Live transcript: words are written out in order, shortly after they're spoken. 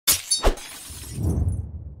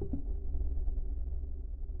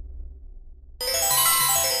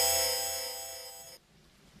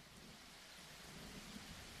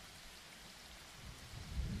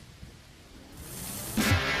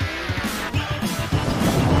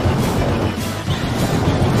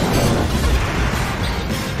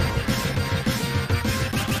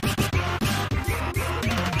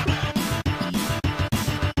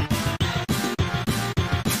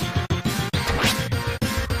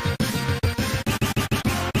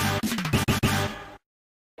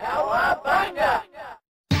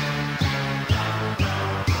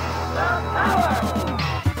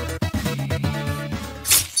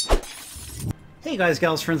guys,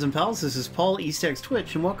 gals, friends, and pals, this is Paul, EastX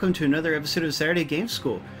Twitch, and welcome to another episode of Saturday Game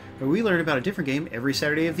School, where we learn about a different game every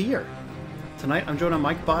Saturday of the year. Tonight, I'm joined on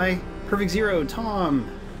mic by PerfectZer0, Tom.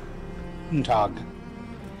 Tog.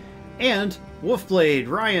 And WolfBlayde,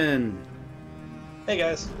 Ryan. Hey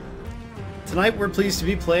guys. Tonight, we're pleased to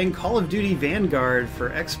be playing Call of Duty Vanguard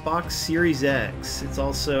for Xbox Series X. It's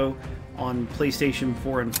also on PlayStation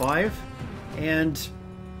 4 and 5, and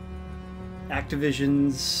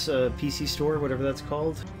Activision's PC store, whatever that's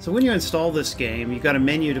called. So when you install this game, you've got a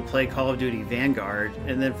menu to play Call of Duty Vanguard,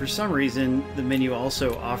 and then for some reason, the menu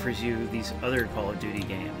also offers you these other Call of Duty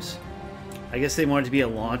games. I guess they want it to be a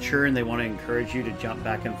launcher, and they want to encourage you to jump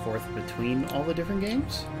back and forth between all the different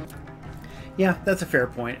games. Yeah, that's a fair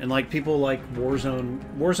point. And like people like Warzone.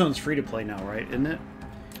 Warzone's free to play now, right? Isn't it?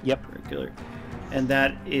 Yep. Regular. And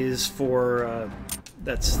that is for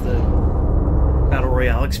that's the Battle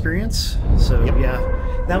Royale experience. So yep.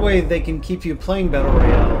 Yeah, that way they can keep you playing Battle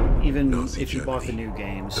Royale even if you bought the new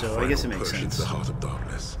game. So I guess it makes sense. The heart of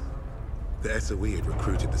darkness. The SOE had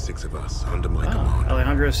recruited the 6 of us under my command.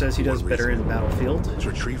 Alejandro says he does better in Battlefield. To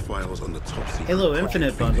retrieve files on the top secret Halo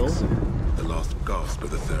Infinite bundle. The last gasp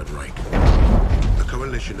of the Third Reich. A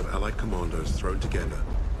coalition of allied commandos thrown together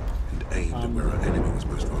and aimed at where our enemy was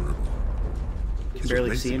most vulnerable. You can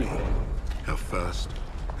barely see anything. Our first.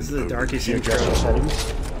 This is the darkest intro.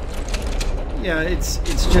 Yeah, it's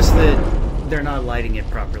just that they're not lighting it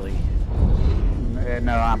properly.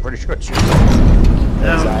 No, I'm pretty sure it's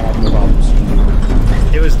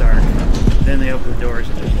it was dark. Then they open the doors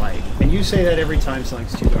and there's light. And you say that every time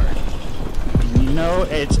something's too dark. No,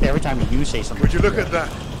 it's every time you say something. Would you look at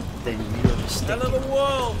that? Then you're mistaken. Hell of a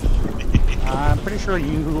world! I'm pretty sure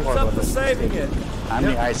you are Stop for saving it. I'm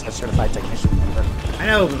the ISS certified technician. Remember? I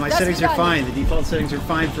know, but my settings are fine. The default settings are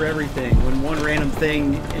fine for everything. When one random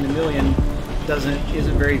thing in a million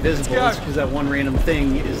isn't very visible, it's because that one random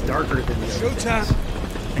thing is darker than the other things.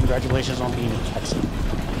 Congratulations on being a Texan.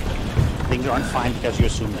 Things aren't fine because you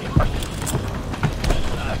assume they are.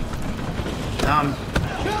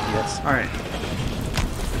 Yes. Alright.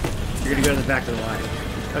 You're gonna go to the back of the line.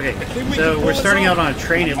 Okay, so we're starting out on a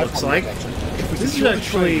train, it looks like. This is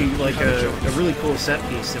actually like a really cool set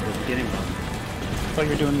piece that we're beginning on. I thought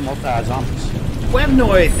you were doing zombies.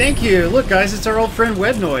 Webnoy, thank you! Look guys, it's our old friend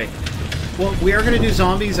Webnoy. Well, we are going to do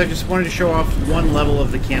zombies. I just wanted to show off one level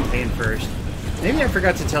of the campaign first. Maybe I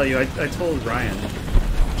forgot to tell you. I told Ryan.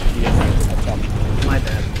 My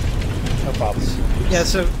bad. No problems. Yeah,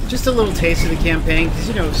 so just a little taste of the campaign, because,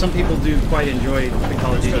 you know, some people do quite enjoy the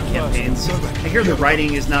Call of Duty campaigns. I hear the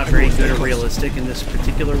writing is not very good or realistic in this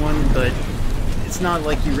particular one, but it's not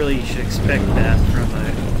like you really should expect that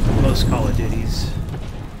from most Call of Duties.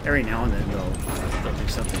 Every now and then they'll do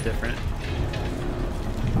something different.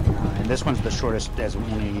 And this one's the shortest, as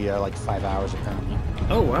only like 5 hours apparently.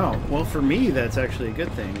 Oh wow! Well, for me, that's actually a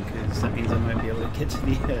good thing because that means I might be able to get to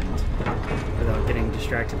the end without getting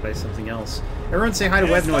distracted by something else. Everyone, say hi to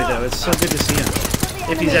Webnoy though. It's so good to see him.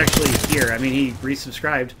 If he's actually here, I mean, he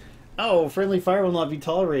resubscribed. Oh, friendly fire will not be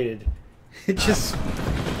tolerated. It just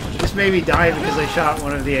made me die because I shot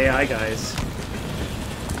one of the AI guys.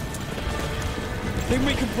 Think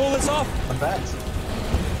we can pull this off? I'm back.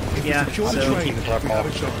 Yeah, so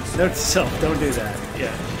note to self, don't do that.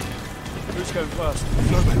 Yeah. Who's going first?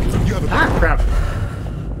 Ah, crap!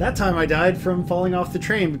 That time I died from falling off the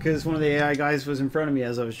train because one of the AI guys was in front of me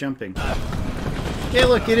as I was jumping. Yeah,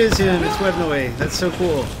 look, it is him. It's Webnoy. That's so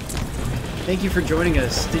cool. Thank you for joining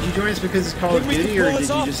us. Did you join us because it's Call of Duty, or did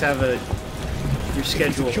you just have your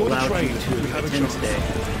schedule allowed you to attend today?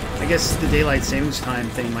 I guess the daylight savings time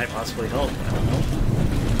thing might possibly help. I don't know.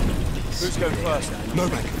 Who's going first? No,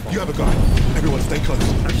 Mac. You have a gun. Everyone stay close.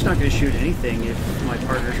 I'm just not going to shoot anything if my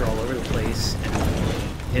partners are all over the place and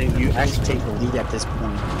hitting you. Actually take the lead at this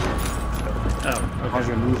point. Oh, okay. As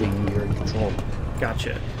you're moving, you're in control.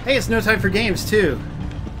 Gotcha. Hey, it's no time for games, too.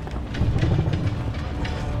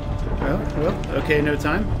 Well, okay, no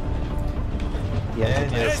time? Yeah,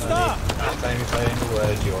 anytime you play in the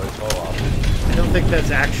woods, you always fall off. I don't think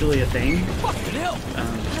that's actually a thing. Fucking hell!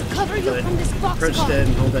 I'll cover you from this box. Approach dead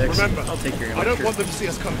and hold X. Remember, I'll take your I don't want them to see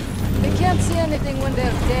us coming. They can't see anything when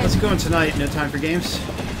they're dead. Let's go on tonight. No time for games.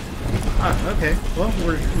 Ah, okay. Well,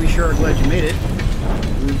 we sure are glad you made it.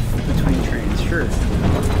 Move between trains, sure.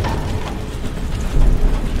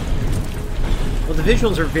 Well, the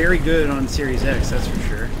visuals are very good on Series X, that's for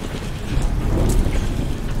sure.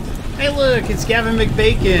 Hey, look, it's Gavin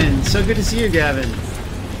McBacon. So good to see you, Gavin.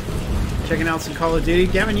 Checking out some Call of Duty.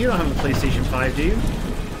 Gavin, you don't have a PlayStation 5, do you?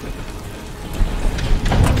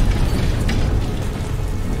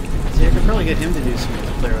 See, I could probably get him to do some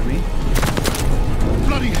multiplayer with me.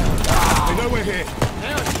 Bloody hell! They know we're here.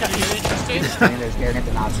 Now it's getting interesting. And they're staring at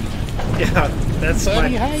the Nazis. Yeah, that's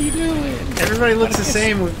Buddy, my... how you doing? Everybody looks the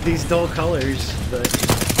same with these dull colors, but...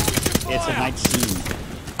 It's a night scene.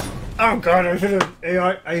 Oh god, I hit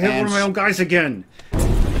I hit one of my own guys again.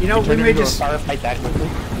 You know, we Turn may into a just firefight that quickly.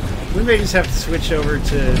 we may just have to switch over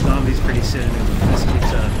to zombies pretty soon if this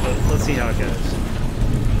keeps up. But let's see how it goes.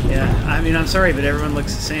 Yeah, I mean, I'm sorry, but everyone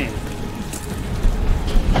looks the same.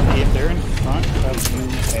 If they're in front of you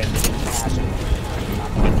and in pass you,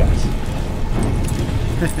 not good guys.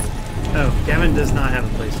 Oh, Gavin does not have a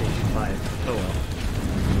PlayStation 5. Oh well.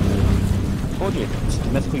 Told you, it's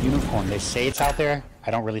the mythical unicorn. They say it's out there.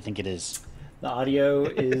 I don't really think it is. The audio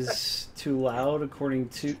is too loud, according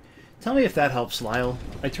to... Tell me if that helps, Lyle.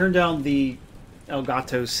 I turned down the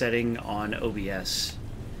Elgato setting on OBS.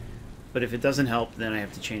 But if it doesn't help, then I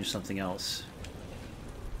have to change something else.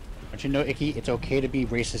 But you know, Icky, it's okay to be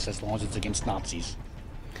racist as long as it's against Nazis.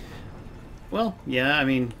 Well, yeah, I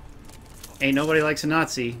mean... Ain't nobody likes a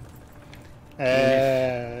Nazi.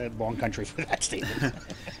 Wrong country for that statement.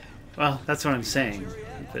 Well, that's what I'm saying.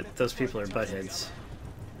 But those people are buttheads.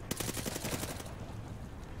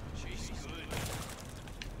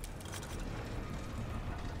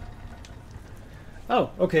 Oh,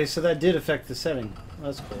 okay, so that did affect the setting.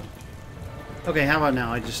 That's cool. Okay, how about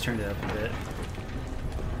now? I just turned it up a bit.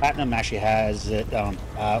 Platinum actually has it,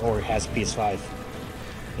 or has PS5.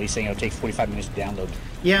 He's saying it'll take 45 minutes to download.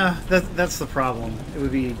 Yeah, that's the problem. It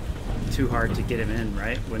would be too hard to get him in,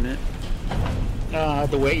 right? Wouldn't it?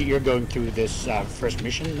 The way you're going through this first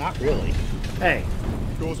mission, not really. Hey,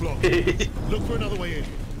 Door's locked. Look for another way in.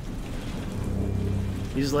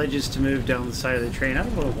 use ledges to move down the side of the train. I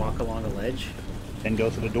don't want to walk along a ledge. Then go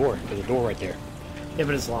through the door. There's a door right there. Yeah,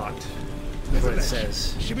 but it's locked. That's what it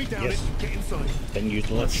says. Shimmy down Yes. it. Get inside. Then use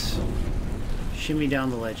the ledge. Let's shimmy down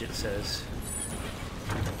the ledge, it says.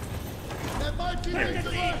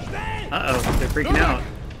 Uh-oh, they're freaking out.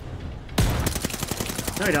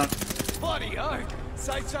 No, they don't. Bloody oak.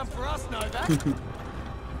 Save some for us, Novak.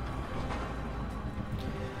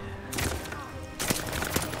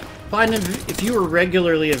 Platinum, if you were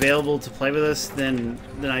regularly available to play with us, then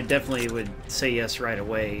I definitely would say yes right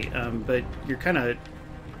away. But you're kind of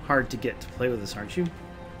hard to get to play with us, aren't you?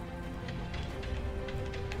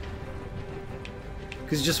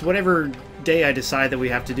 Because just whatever day I decide that we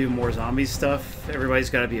have to do more zombie stuff, everybody's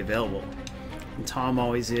got to be available. And Tom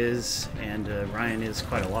always is, and Ryan is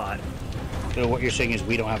quite a lot. So what you're saying is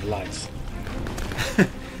we don't have lives.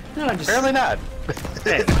 No, just... Apparently not.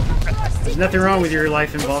 Hey, there's nothing wrong with your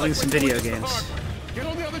life involving some video games. Get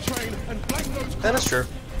on the other train and blank those. That is true.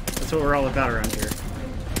 That's what we're all about around here.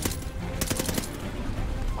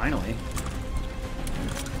 Finally.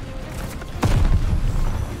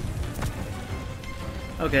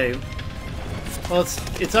 Okay. Well,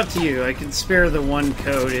 it's up to you. I can spare the one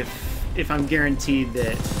code if I'm guaranteed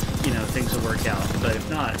that, you know, things will work out. But if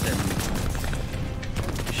not, then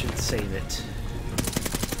you should save it.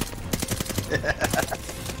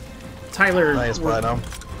 Tyler, Nice, we're Platinum.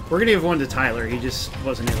 gonna give one to Tyler. He just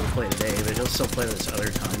wasn't able to play today, but he'll still play with us other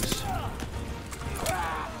times.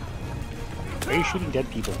 Why are you shooting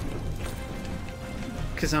dead people?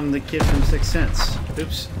 Because I'm the kid from Sixth Sense.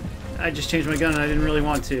 Oops. I just changed my gun and I didn't really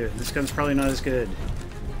want to. This gun's probably not as good.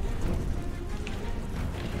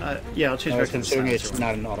 Yeah, I'll change No, back to the considering silencer it's one.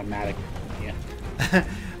 not an automatic. Yeah.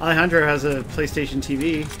 Alejandro has a PlayStation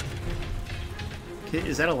TV.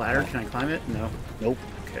 Is that a ladder? Can I climb it? No. Nope.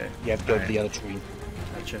 Okay. You have to go to Alright. the other train.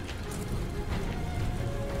 Gotcha.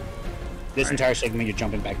 This Alright. entire segment, you're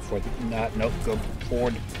jumping back and forth. Nope, go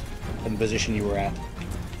forward from the position you were at.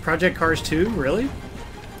 Project Cars 2? Really?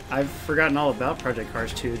 I've forgotten all about Project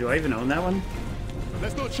Cars 2. Do I even own that one?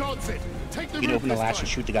 Let's not chance it. Take the You can roof open the this latch time. and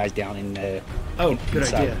shoot the guys down in Oh, good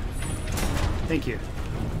inside. idea. Thank you.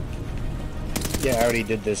 Yeah, I already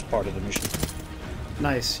did this part of the mission.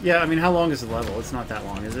 Nice. Yeah, I mean, how long is the level? It's not that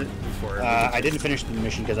long, is it? Before I didn't finish the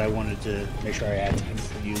mission because I wanted to make sure I had time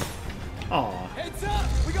for you. Aw, Heads up.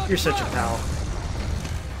 We got you're such a the pal.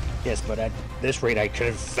 Yes, but at this rate, I could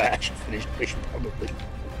have actually finished the mission probably.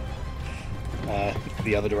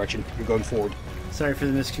 The other direction. You're going forward. Sorry for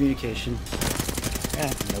the miscommunication.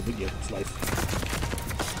 Yeah, no big deal. It's life.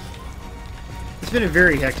 It's been a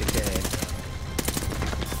very hectic day.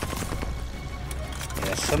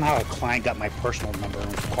 Yeah, somehow a client got my personal number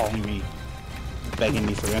and was calling me, begging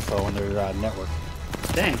me for info on their network.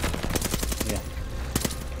 Dang. Yeah.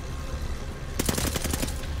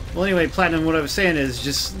 Well, anyway, Platinum, what I was saying is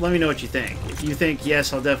just let me know what you think. If you think,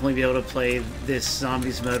 yes, I'll definitely be able to play this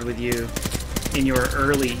Zombies mode with you in your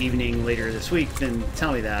early evening later this week, then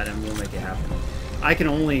tell me that and we'll make it happen. I can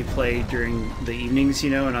only play during the evenings,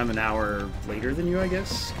 you know, and I'm an hour later than you, I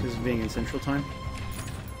guess, because of being in Central Time.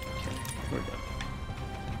 Okay, here we go.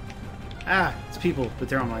 Ah, it's people, but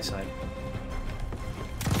they're on my side.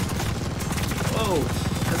 Whoa,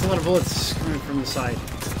 that's a lot of bullets coming from the side.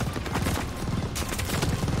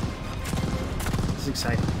 This is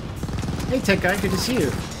exciting. Hey, tech guy, good to see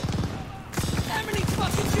you. How many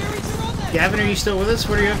fucking Jerry's are on there? Gavin, are you still with us?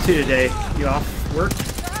 What are you up to today? You off work?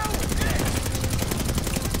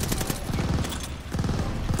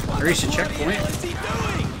 I reached a checkpoint. What is he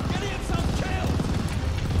doing? Get himself killed!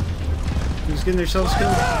 Who's getting themselves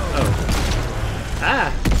killed? Oh.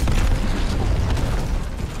 Ah!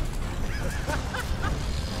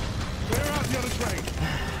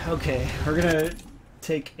 Okay, we're gonna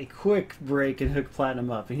take a quick break and hook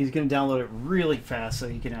Platinum up, and he's gonna download it really fast so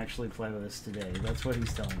he can actually play with us today. That's what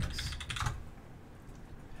he's telling us.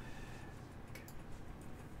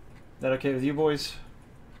 That okay with you boys?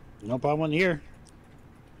 No problem here.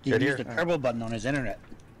 You Good can use here. the turbo button on his internet.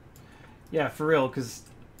 Yeah, for real, because,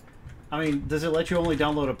 I mean, does it let you only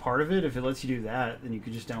download a part of it? If it lets you do that, then you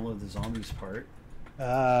could just download the zombies part.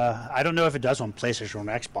 I don't know if it does on PlayStation or on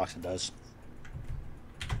Xbox. It does.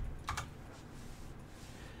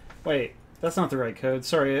 Wait, that's not the right code.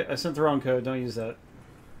 Sorry, I sent the wrong code. Don't use that.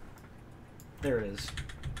 There it is.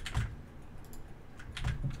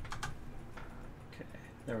 Okay,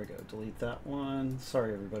 there we go. Delete that one.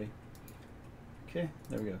 Sorry, everybody. Okay,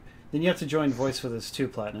 there we go. Then you have to join voice with us too,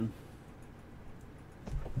 Platinum.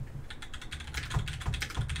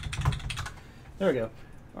 There we go.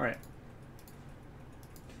 Alright.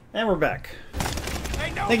 And we're back.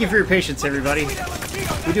 Thank you for your patience, everybody.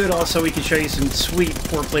 We do it all so we can show you some sweet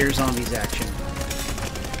 4-player zombies action.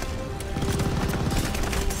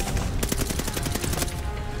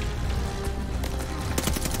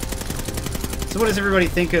 So what does everybody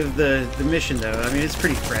think of the mission, though? I mean, it's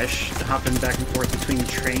pretty fresh, hopping back and forth between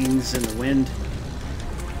trains and the wind.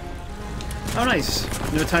 Oh, nice.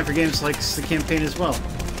 No Time for Games likes the campaign as well.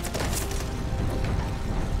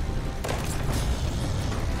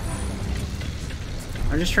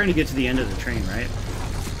 I'm just trying to get to the end of the train, right?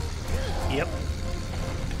 Yep.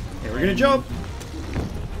 Okay, we're gonna jump!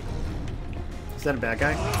 Is that a bad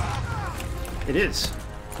guy? It is.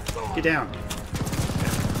 Get down.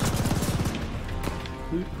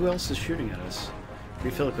 Who else is shooting at us?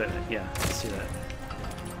 Refill equipment. Yeah, let's see that.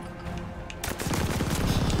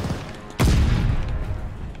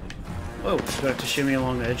 Whoa, do I have to shimmy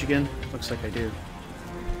along the edge again? Looks like I do.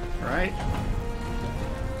 Alright.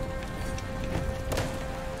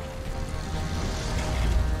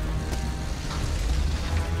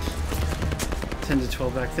 To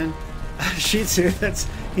 12 back then. Shitsu,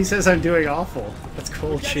 he says I'm doing awful. That's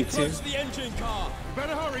cool, Shitsu. The engine car.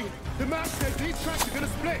 Better hurry. The map says these tracks are gonna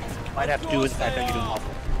split. Might have to do with the fact that you're doing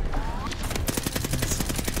awful.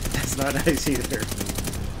 That's not nice either.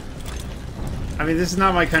 I mean, this is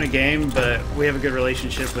not my kind of game, but we have a good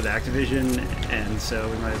relationship with Activision, and so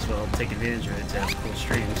we might as well take advantage of it to have cool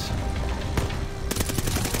streams.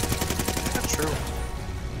 That's true.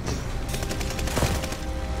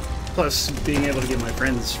 Plus, being able to give my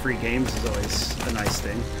friends free games is always a nice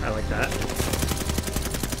thing. I like that.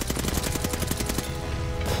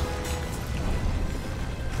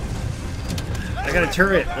 I got a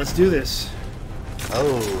turret. Let's do this.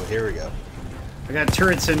 Oh, here we go. I got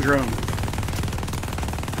turret syndrome.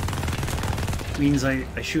 Means I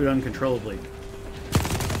shoot uncontrollably.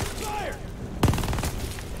 Fire!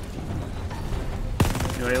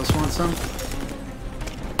 Anybody else want some?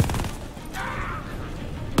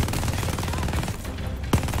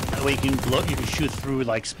 That way you can blow. You can shoot through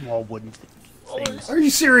like small wooden things. Are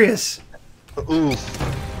you serious? Ooh.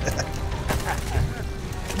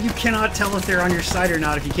 You cannot tell if they're on your side or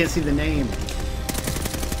not if you can't see the name.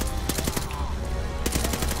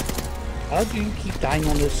 How do you keep dying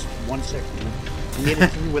on this 1 second? You made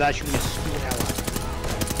it through without shooting a single ally.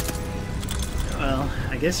 Well,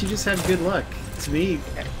 I guess you just had good luck. To me,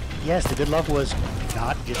 Yes, the good luck was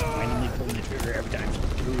not just randomly pulling the trigger every time.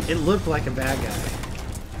 it looked like a bad guy.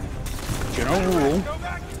 General rule: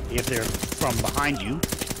 if they're from behind you,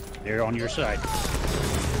 they're on your side.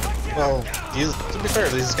 Well, to be fair,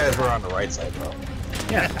 these guys were on the right side, though.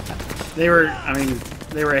 Yeah. They were, I mean,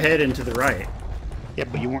 they were ahead and to the right. Yeah,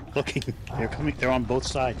 but you weren't looking. They're coming. They're on both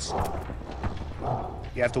sides.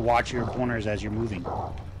 You have to watch your corners as you're moving.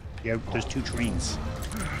 There's two trains.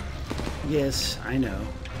 Yes, I know.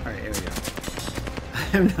 Alright, here we go.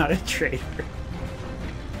 I'm not a traitor.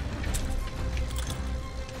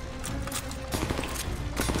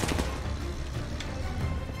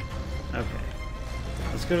 Okay.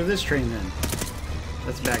 Let's go to this train then.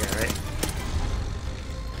 That's a bad guy, right?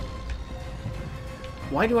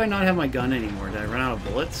 Why do I not have my gun anymore? Did I run out of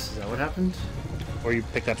bullets? Is that what happened? Or you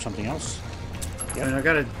picked up something else. I mean, I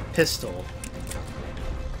got a pistol.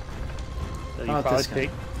 So you How about probably this guy?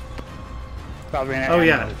 probably ran out Oh of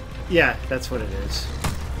yeah, ammo. yeah, that's what it is.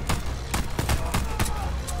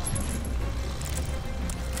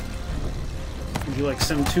 Would you like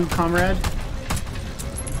some too, comrade?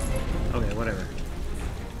 Okay, whatever.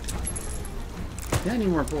 Yeah, I need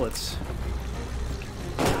more bullets.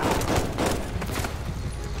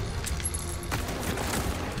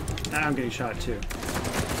 I'm getting shot too.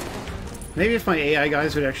 Maybe if my AI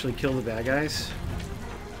guys would actually kill the bad guys.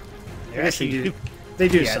 I guess they do. They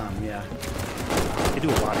do Yeah. some, yeah. They do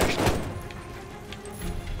a lot, actually.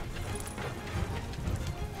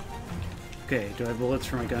 Okay, do I have bullets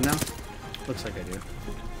for my gun now? Looks like I do.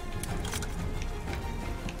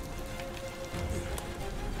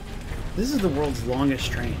 This is the world's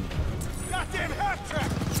longest train.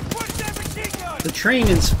 The train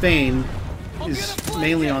in Spain is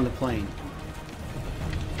mainly on the plane.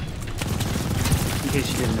 In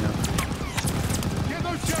case you didn't know.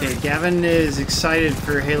 Okay, Gavin is excited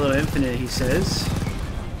for Halo Infinite, he says.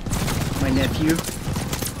 My nephew.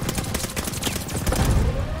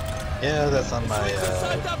 Yeah, that's on my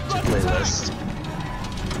playlist.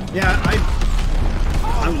 Yeah,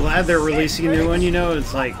 I'm glad they're releasing a new one, you know.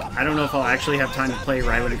 It's like, I don't know if I'll actually have time to play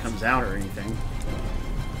right when it comes out or anything.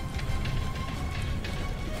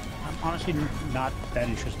 I'm honestly not that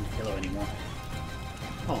interested in Halo anymore.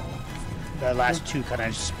 Oh. The last two kind of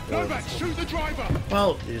just... shoot the driver!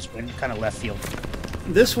 Well, they just went kind of left field.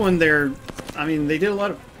 this one, I mean, they did a lot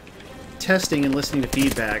of testing and listening to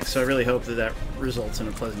feedback, so I really hope that that results in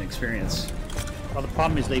a pleasant experience. Well, the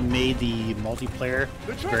problem is they made the multiplayer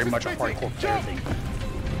very much a hardcore player thing.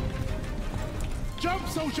 Jump,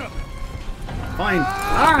 soldier! Fine.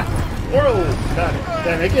 Ah! Whoa! God,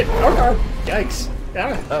 did I make it? Oh, yikes.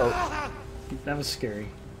 Ah. Oh. That was scary.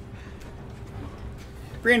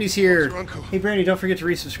 Brandy's here. Hey, Brandy, don't forget to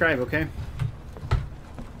resubscribe, okay?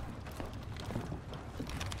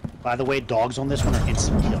 By the way, dogs on this one are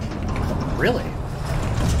instant kill. Really?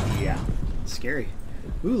 Yeah. Scary.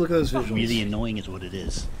 Ooh, look at those visuals. Really annoying is what it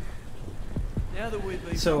is.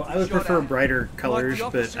 So I would prefer brighter colors,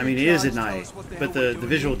 but I mean it is at night. But the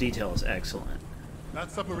visual detail is excellent.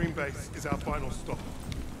 That submarine base is our final stop.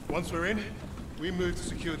 Once we're in, we move to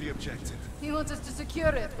secure the objective. He wants us to secure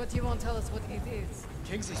it, but he won't tell us what it is.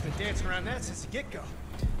 Kingsley's been dancing around that since the get-go.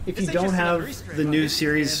 If you don't have the new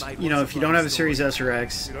series, you know, if you don't have a Series S or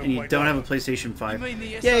X, and you don't have a PlayStation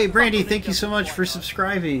 5, yay, Brandy, thank you so much for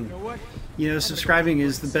subscribing. You know, subscribing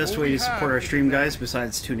is the best way to support our stream, guys,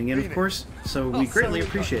 besides tuning in, of course, so we greatly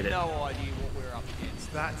appreciate it.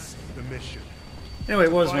 That's the mission. Anyway,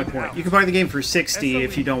 what was my point? You can buy the game for $60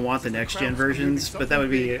 if you don't want the next-gen versions, but that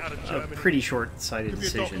would be a pretty short-sighted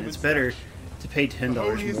decision. It's better to pay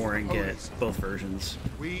 $10 more and get both versions.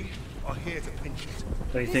 We are here to pinch it.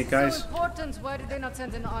 Don't you This think, is guys? so important. Why did they not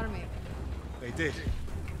send an army? They did.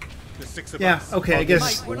 The six of Yeah, us. okay, I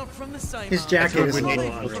guess We're not from the same his jacket is a little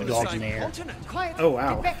With two unrealistic. dogs in the air. continent. Quiet. Oh,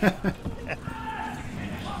 wow. Get back.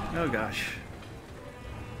 Oh, gosh.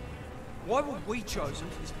 Why were we chosen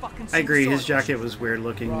for this fucking I agree, his suicide jacket was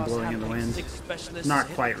weird-looking, blowing in the wind. Six specialists Not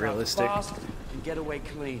hit quite the crowd realistic. fast and get away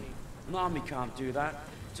clean. An army can't do that.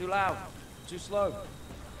 Too loud. Too slow.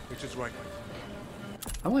 Which is right.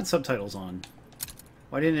 I want subtitles on.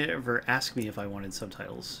 Why didn't it ever ask me if I wanted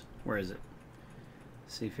subtitles? Where is it?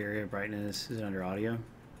 Safe area, brightness. Is it under audio?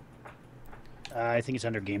 I think it's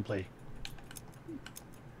under gameplay.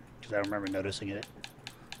 Because I don't remember noticing it.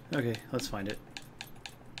 Okay, let's find it.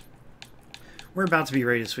 We're about to be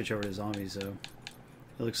ready to switch over to zombies, though.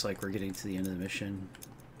 It looks like we're getting to the end of the mission.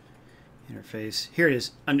 Interface. Here it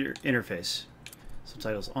is, under interface.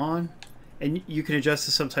 Subtitles on. And you can adjust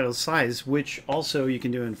the subtitle size, which also you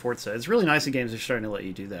can do in Forza. It's really nice that games are starting to let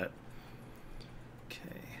you do that.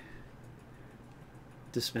 Okay.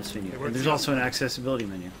 Dismiss menu. And there's also an accessibility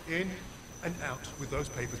menu. In and out with those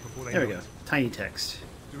papers before they There we know go. it. Tiny text.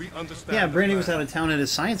 Do we understand? Yeah, the Brandy was plan? out of town at a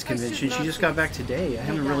science convention. She just got back today. I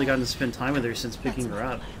haven't really gotten to spend time with her since picking her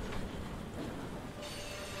up.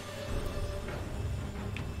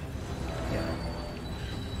 Yeah.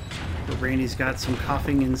 But Brandy's got some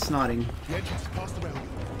coughing and snotting. The entrance is past the railway,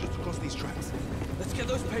 just across these tracks. Let's get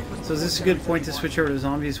those papers. So is this a good point to switch over to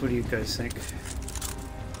zombies? What do you guys think?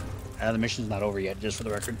 The mission's not over yet, just for the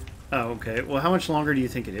record. Oh, okay. Well, how much longer do you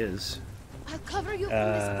think it is? I'll cover you from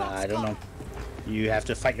this box. I don't know. You have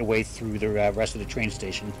to fight your way through the rest of the train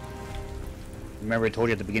station. Remember I told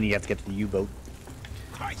you at the beginning you have to get to the U-boat.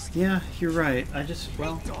 Yeah, you're right. I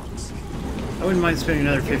wouldn't mind spending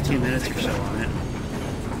another 15 minutes or so on it.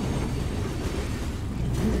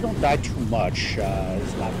 don't die too much.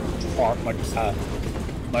 It's not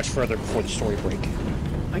much further before the story break.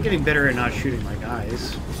 I'm getting better at not shooting my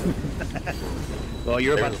guys. Well,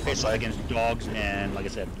 you're about to face off against dogs, and like I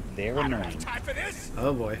said, they're annoying.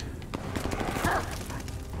 Oh boy.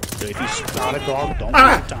 So if you spot a dog, don't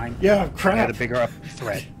waste time. Yeah, crap. Get a bigger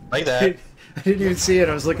threat. Like that. I didn't even see it.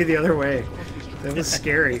 I was looking the other way. That was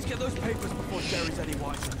scary. Let's get those papers before Jerry's any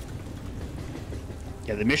wiser.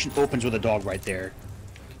 Yeah, the mission opens with a dog right there.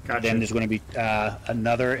 Gotcha. Then there's going to be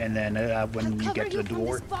another, and then when you get to the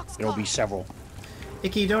door, there will be several.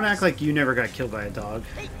 Icky, don't act like you never got killed by a dog.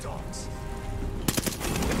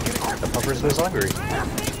 The puppers was hungry.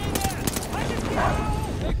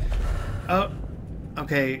 Oh,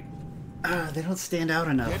 okay. They don't stand out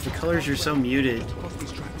enough. The colors are so muted.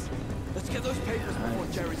 Let's get those papers before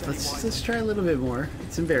Jerry's any wiser. Let's try a little bit more.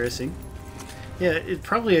 It's embarrassing. Yeah, it's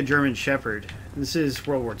probably a German Shepherd. This is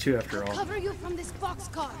World War II after all. Cover you from this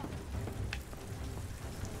boxcar.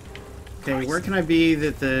 Okay, where can I be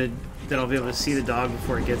that I'll be able to see the dog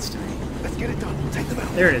before it gets to me? Let's get it done. Take them out.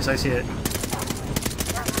 There it is. I see it.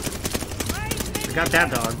 I got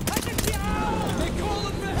that dog. They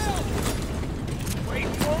calling for help! Wait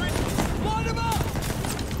for it! Line them up!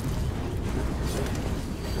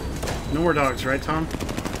 No more dogs, right, Tom?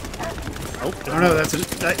 Oh no,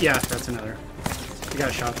 yeah, that's another. You got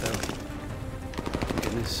a shot though. Oh,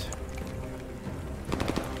 goodness.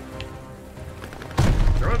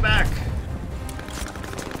 Throw it back.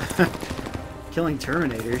 Killing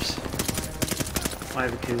Terminators. Why?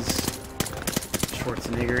 Because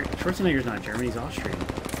Schwarzenegger's not German, he's Austrian.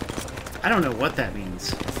 I don't know what that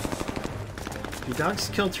means. Do dogs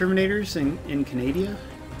kill Terminators in Canada?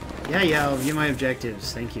 Yeah, I'll view my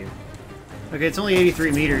objectives. Thank you. Okay, it's only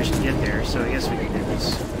 83 meters to get there, so I guess we can do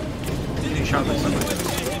this. Getting shot by somebody.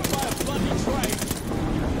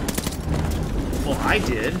 Well, I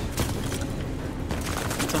did.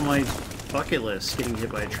 It's on my bucket list, getting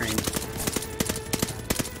hit by a train.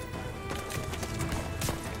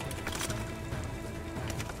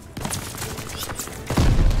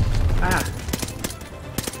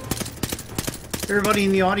 Everybody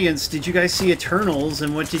in the audience, did you guys see Eternals,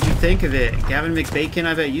 and what did you think of it? Gavin McBacon,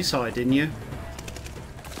 I bet you saw it, didn't you?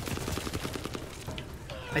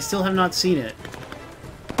 I still have not seen it.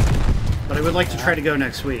 But I would like to try to go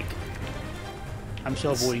next week. I'm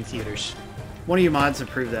still avoiding theaters. One of you mods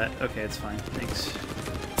approved that. Okay, it's fine. Thanks.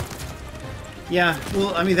 Yeah,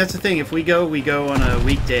 well, I mean, that's the thing. If we go on a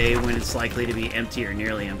weekday when it's likely to be empty or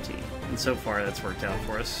nearly empty. And so far, that's worked out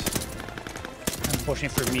for us.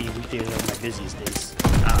 Unfortunately for me, weekdays are my busiest days.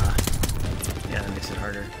 Yeah, that makes it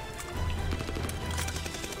harder.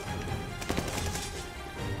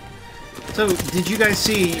 So, did you guys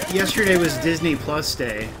see, yesterday was Disney Plus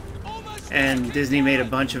Day, and Disney made a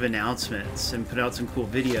bunch of announcements and put out some cool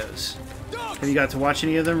videos. Have you got to watch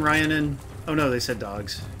any of them, Ryan and... Oh no, they said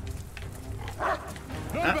dogs.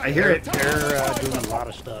 I hear it. They're doing a lot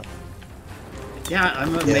of stuff. Yeah,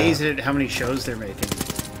 I'm amazed at how many shows they're making.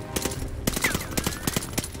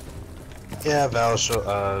 Yeah, Val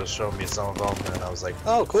showed me some of them, and I was like,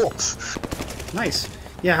 oh, cool. Nice.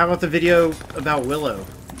 Yeah, how about the video about Willow?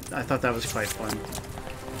 I thought that was quite fun.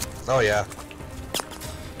 Oh, yeah.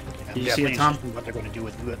 Did you see it, Tom? What they're going to do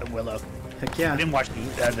with Willow. Heck yeah. I didn't watch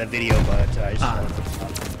the video, but I saw it.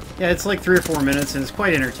 Yeah, it's like 3 or 4 minutes, and it's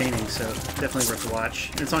quite entertaining, so definitely worth a watch.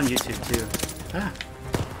 And it's on YouTube, too. Ah.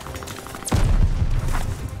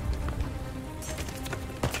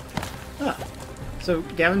 So,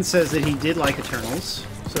 Gavin says that he did like Eternals,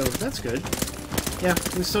 so that's good. Yeah,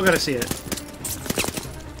 we still gotta see it.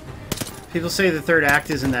 People say the third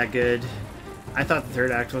act isn't that good. I thought the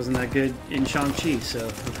third act wasn't that good in Shang-Chi, so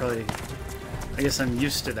I'm probably... I guess I'm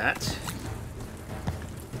used to that.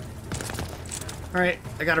 Alright,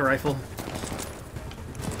 I got a rifle.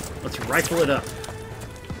 Let's rifle it up.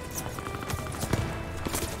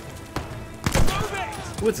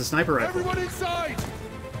 Ooh, it's a sniper rifle. Everyone inside!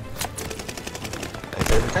 My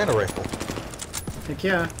favorite kind of rifle. Heck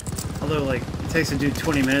yeah. Although, like, it takes a dude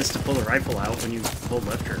 20 minutes to pull the rifle out when you hold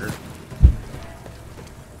left trigger.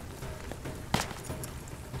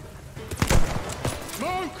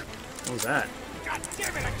 Smoke! What was that? God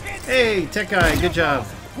damn it, I can't see! Hey, tech guy, good job.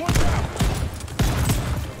 Watch out!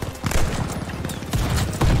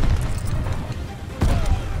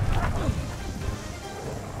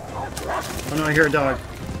 Oh no, I hear a dog.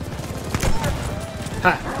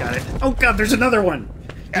 Ha, got it. Oh god, there's another one!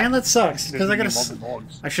 Man, that sucks, because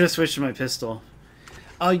I should have switched to my pistol.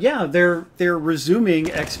 Yeah, they're resuming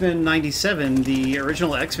X-Men 97, the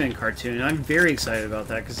original X-Men cartoon. I'm very excited about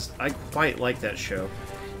that, because I quite like that show.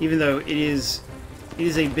 Even though it It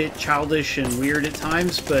is a bit childish and weird at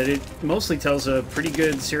times, but it mostly tells a pretty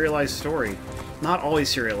good serialized story. Not always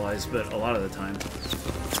serialized, but a lot of the time.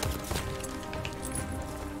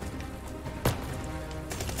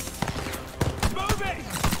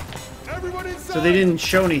 So they didn't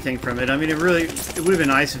show anything from it. I mean, it would have been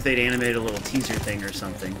nice if they'd animated a little teaser thing or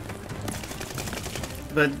something.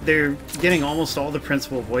 But they're getting almost all the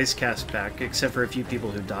principal voice cast back, except for a few people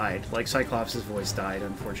who died. Like Cyclops' voice died,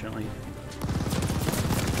 unfortunately.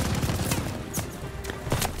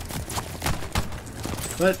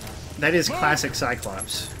 But that is classic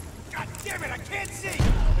Cyclops. God damn it, I can't see!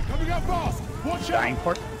 They're coming up fast! Watch out! Dying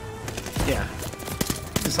part? Yeah.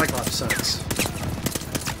 The Cyclops sucks.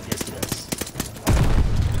 Yes, it does.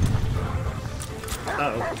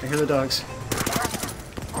 Uh-oh, I hear the dogs.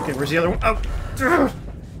 Okay, where's the other one? Oh! Ugh.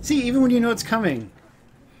 See, even when you know it's coming.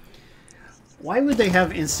 Why would they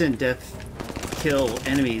have instant death kill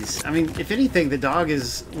enemies? I mean, if anything, the dog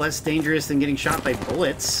is less dangerous than getting shot by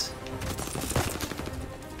bullets.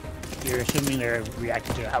 You're assuming they're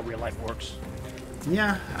reacting to how real life works.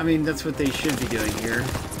 Yeah, I mean, that's what they should be doing here.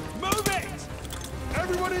 Move it!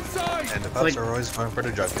 Everyone inside! And the pups are always going for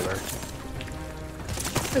the jugular.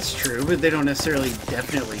 That's true, but they don't necessarily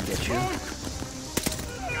definitely get you. God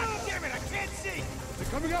damn it, I can't see!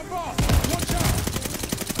 They're coming up fast! Watch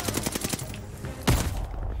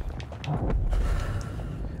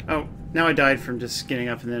out! Oh, now I died from just getting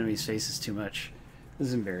up in the enemy's faces too much. This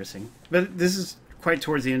is embarrassing. But this is quite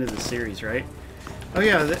towards the end of the series, right? Oh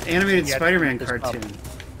yeah, the animated Spider-Man cartoon.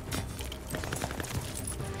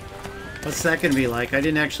 What's that going to be like? I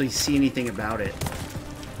didn't actually see anything about it.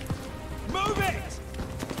 Move it!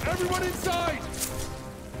 Everyone inside!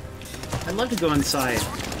 I'd love to go inside.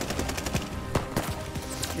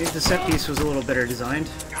 Maybe the set piece was a little better designed.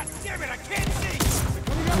 God damn it, I can't see!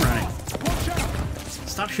 I'm running. Watch out!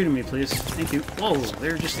 Stop shooting me, please. Thank you. Whoa,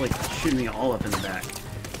 they're just like shooting me all up in the back.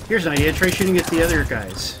 Here's an idea. Try shooting at the other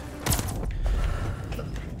guys.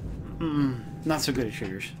 Not so good at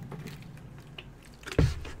shooters.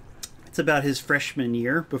 It's about his freshman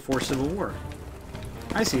year before Civil War.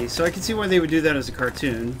 I see. So I can see why they would do that as a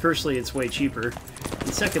cartoon. Firstly, it's way cheaper.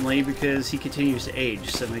 And secondly, because he continues to age,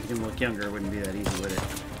 so making him look younger wouldn't be that easy, would it?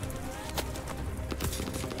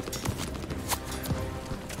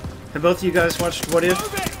 Have both of you guys watched What If?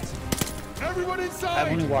 Move it! Everyone inside!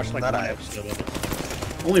 I've only watched like Not one I. episode of it.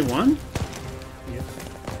 Only one? Yeah.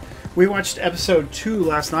 We watched episode 2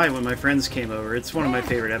 last night when my friends came over. It's one of my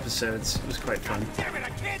favorite episodes. It was quite fun. Damn it,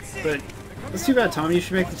 I can't see! But that's too bad, Tom. You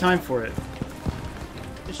should make the time for it.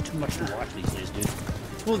 There's too much to watch these days, dude.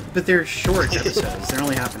 Well, but they're short episodes. They're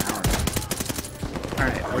only half an hour.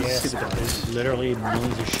 Alright, where's the stupid dogs? There's literally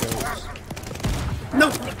millions of shows.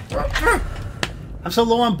 No! I'm so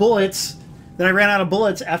low on bullets that I ran out of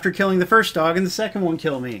bullets after killing the first dog and the second one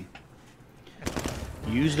killed me.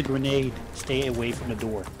 Use the grenade. Stay away from the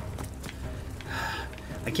door.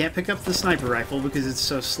 I can't pick up the sniper rifle because it's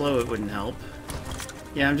so slow it wouldn't help.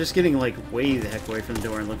 Yeah, I'm just getting like way the heck away from the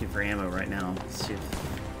door and looking for ammo right now. Let's see if...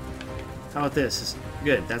 How about this?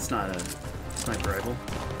 Good, that's not a sniper rifle.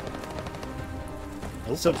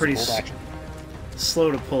 Nope, Still pretty hold action.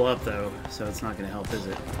 slow to pull up though, so it's not going to help, is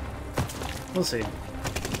it? We'll see.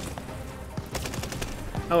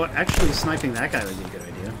 Oh, actually sniping that guy would be a good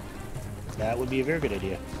idea. That would be a very good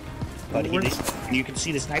idea. But you can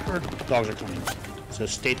see the sniper, dogs are coming. So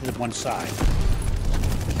stay to the one side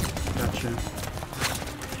Gotcha.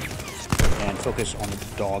 and focus on the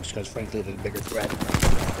dogs because frankly they're the bigger threat.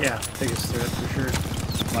 Yeah, biggest threat for sure.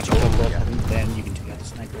 Once you kill both of them, then you can take out the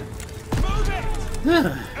sniper. Move it!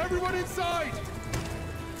 Everyone inside!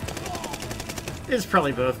 It's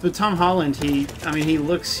probably both, but Tom Holland, he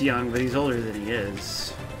looks young, but he's older than he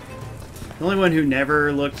is. The only one who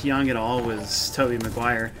never looked young at all was Tobey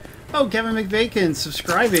Maguire. Oh, Kevin McBacon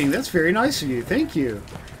subscribing. That's very nice of you. Thank you.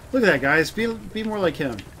 Look at that, guys. Be more like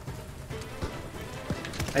him.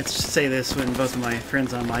 I'd say this when both of my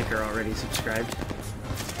friends on mic are already subscribed.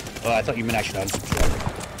 Oh, I thought you meant I should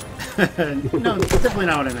unsubscribe. No, that's definitely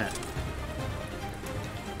not what I meant.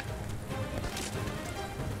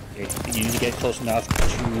 You need to get close enough to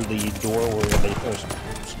the door where they throw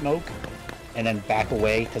smoke, and then back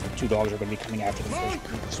away because the two dogs are going to be coming after the first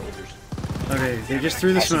group of soldiers. Okay, they just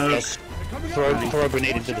threw the smoke. Yes. Throw a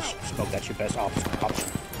grenade into the smoke. That's your best option.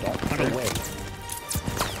 Don't run away. I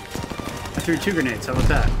threw 2 grenades. How about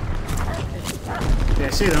that? Okay, I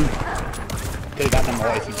see them. Could have gotten them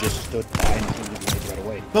all if you just stood by and threw the grenades right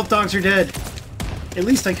away. Both dogs are dead. At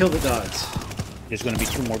least I killed the dogs. There's going to be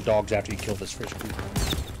 2 more dogs after you kill this first group.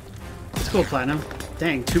 Let's go, Platinum.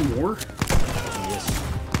 Dang, 2 more? Yes.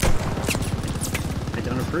 I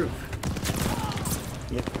don't approve.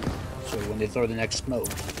 Yep. So when they throw the next smoke,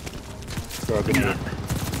 throw a grenade.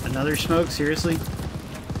 Another smoke? Seriously?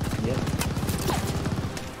 Yep.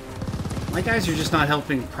 My guys are just not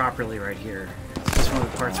helping properly right here. It's just one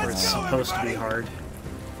of the parts where it's supposed to be hard.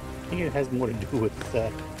 I think it has more to do with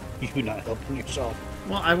you not helping yourself.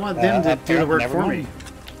 Well, I want them to do the work for me.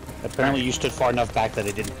 Apparently you stood far enough back that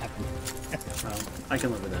it didn't happen. I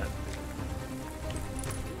can live with that.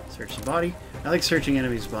 Search the body. I like searching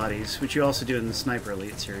enemies' bodies, which you also do in the Sniper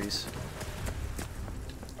Elite series.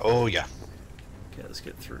 Oh, yeah. Okay, let's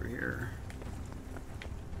get through here.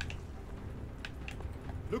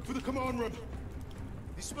 Look for the command room.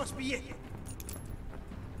 This must be it.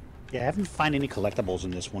 Yeah, I haven't found any collectibles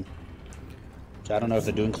in this one. So I don't know if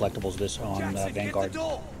they're doing collectibles this on Vanguard.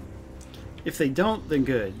 If they don't, then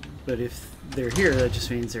good. But if they're here, that just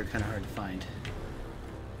means they're kind of hard to find.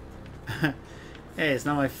 Hey, it's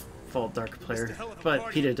not my fault, Dark Player, but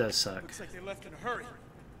PETA does suck. Looks like they left in a hurry.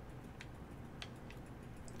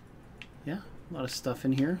 Yeah, a lot of stuff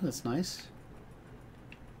in here. That's nice.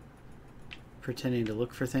 Pretending to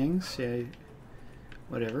look for things. Yeah,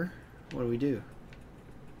 whatever. What do we do?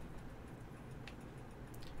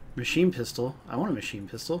 Machine pistol. I want a machine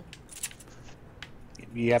pistol.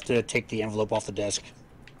 You have to take the envelope off the desk.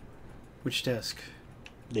 Which desk?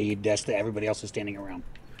 The desk that everybody else is standing around.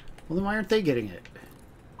 Well, then why aren't they getting it?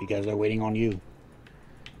 Because they're waiting on you.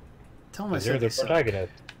 Tell them I They're said the they suck.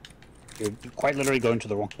 protagonist. You're quite literally going to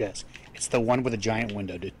the wrong desk. It's the one with a giant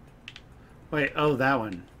window, dude. Wait, oh, that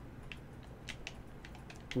one.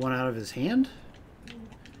 The one out of his hand?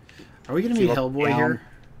 Are we going to If meet you look Hellboy down, here?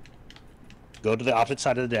 Go to the opposite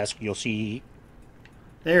side of the desk. You'll see.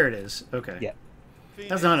 There it is. Okay. Yeah.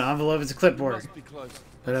 That's not an envelope, it's a clipboard. Must be close.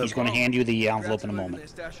 But He's going to hand you the envelope in a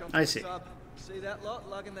moment. I see. See that lot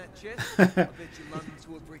lugging that chest? I bet you London's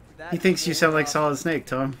will brick for that. He thinks you sound like Solid Snake,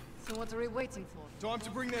 Tom. So what are we waiting for? Time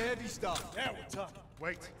to bring the heavy stuff. Now we're tough.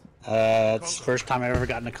 Wait. It's the first time I've ever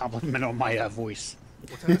gotten a compliment on my voice.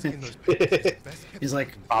 Whatever's in those papers is the best kept He's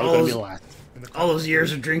like, Probably all going to be those, the last. all those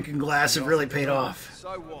years of drinking glass have really paid off. So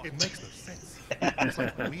what? It makes no sense. It's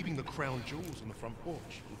like leaving the crown jewels on the front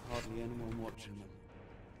porch. Hardly anyone watching them.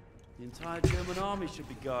 The entire German army should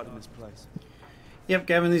be guarding this place. Yep,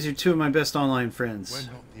 Gavin, these are two of my best online We're friends.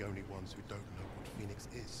 not the only ones who don't know what Phoenix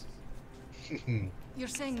is. You're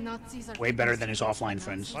saying Nazis are Way better than his offline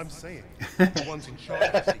friends. I'm saying the ones in charge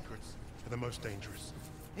of the secrets are the most dangerous.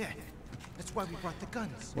 Yeah, that's why we brought the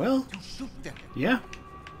guns. Well, To shoot them. yeah,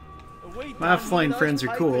 my offline friends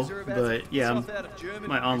are cool, but yeah,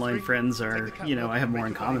 my online friends are, you know, I have more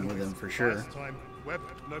in common with them for sure. Last time, Webb,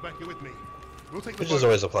 no back here with me. We'll take the Which is boat.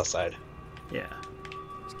 always a plus side. Yeah.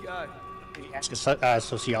 Let's go. Ask a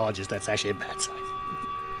sociologist, that's actually a bad side.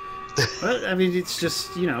 Well, I mean, it's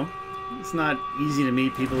just, you know, it's not easy to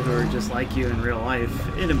meet people who are just like you in real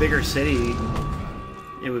life. In a bigger city,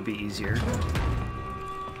 it would be easier.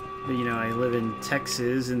 But, you know, I live in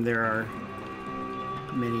Texas, and there are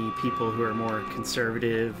many people who are more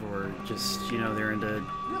conservative or just, you know, they're into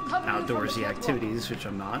outdoorsy activities, which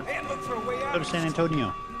I'm not. And look for a way Go out. to San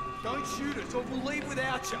Antonio. Don't shoot us or we'll leave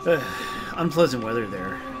without you. Unpleasant weather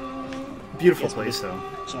there. Beautiful place, though.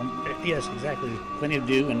 So, yes, exactly. Plenty to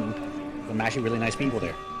do, and some actually really nice people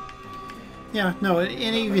there. Yeah, no, and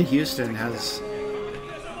even Houston has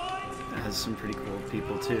some pretty cool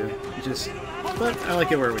people too. But I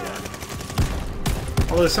like it where we are.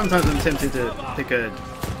 Although sometimes I'm tempted to pick a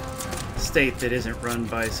state that isn't run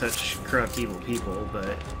by such corrupt, evil people.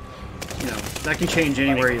 But you know, that can change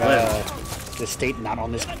anywhere you live. The state not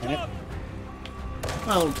on this planet.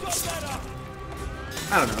 Well,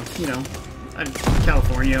 I don't know. You know,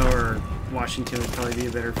 California or Washington would probably be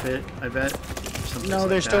a better fit. I bet. No,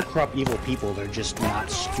 they're like still that. corrupt, evil people. They're just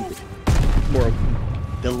not stupid. More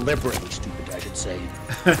deliberately stupid, I should say.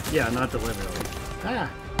 Yeah, not deliberately.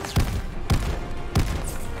 Ah.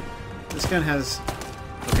 This gun has...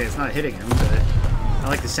 Okay, it's not hitting him, but I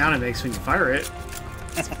like the sound it makes when you fire it.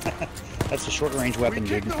 That's a short-range weapon,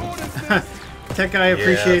 dude. Tech Guy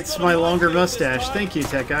appreciates my longer mustache. Thank you,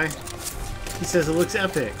 Tech Guy. He says it looks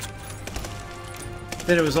epic.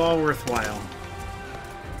 Then it was all worthwhile.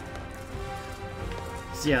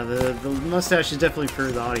 So yeah, the mustache is definitely for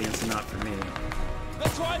the audience and not for me.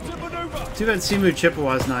 Too bad Simu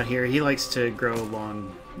Chippewa's not here. He likes to grow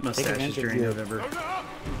long mustaches during November.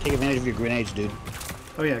 Take advantage of your grenades, dude.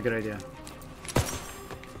 Oh yeah, good idea.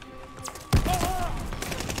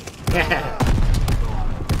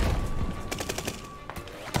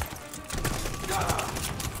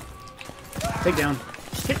 Take down.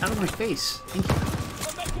 Get out of my face. Thank you.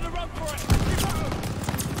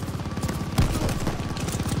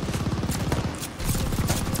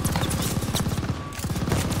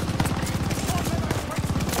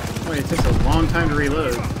 Takes a long time to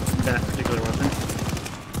reload that particular weapon.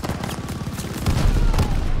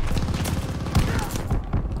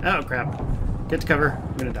 Oh crap. Get to cover.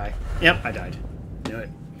 I'm gonna die. Yep, I died. Knew it.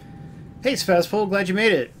 Hey, Spazpole, glad you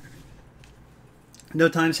made it. No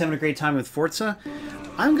Time's having a great time with Forza.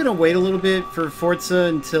 I'm gonna wait a little bit for Forza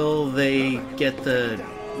until they get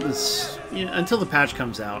until the patch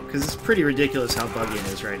comes out, because it's pretty ridiculous how buggy it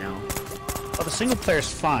is right now. Well, the single player's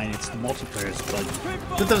fine. It's the multiplayer's buggy.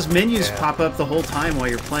 But those menus pop up the whole time while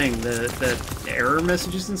you're playing, the error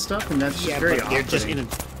messages and stuff, and that's just very off-putting.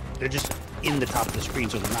 They're just in the top of the screen,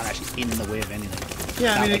 so they're not actually in the way of anything.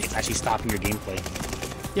 Yeah, I mean, it's actually stopping your gameplay.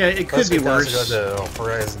 Yeah, it could be worse. Go to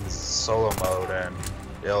Horizon solo mode and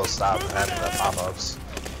it'll stop having the pop-ups.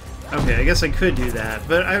 Okay, I guess I could do that,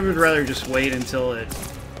 but I would rather just wait until it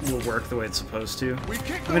will work the way it's supposed to.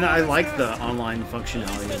 I mean, I like the online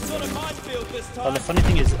functionality. The funny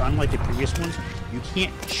thing is, unlike the previous ones, you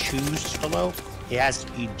can't choose solo. It has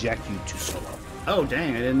to eject you to solo. Oh,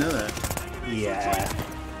 dang, I didn't know that. Yeah.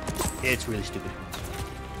 It's really stupid.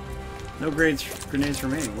 No grenades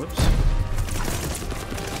remaining. Whoops.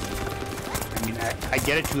 I mean, I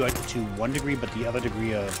get it to one degree, but the other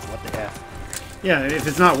degree of what the F. Yeah, if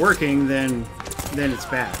it's not working, then it's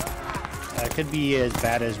bad. It could be as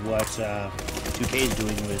bad as what 2K is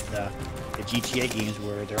doing with the GTA games,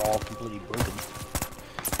 where they're all completely broken.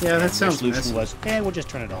 Yeah, that sounds The messy. solution was, we'll just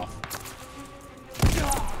turn it off.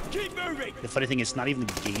 Keep moving. The funny thing is, it's not even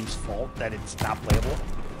the game's fault that it's not playable.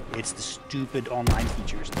 It's the stupid online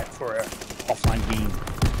features that for an offline game.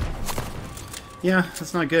 Yeah,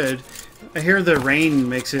 that's not good. I hear the rain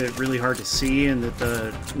makes it really hard to see, and that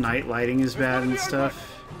the night lighting is bad and stuff.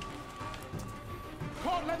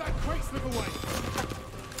 Can't let that crate slip away.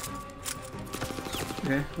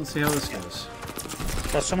 Okay, let's see how this goes.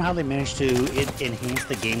 Well, somehow they managed to enhance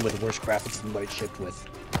the game with worse graphics than what it shipped with.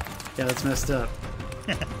 Yeah, that's messed up.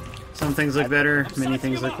 Some things look better, many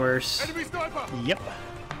things look worse. Enemy sniper. Yep.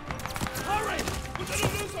 Hurry! We're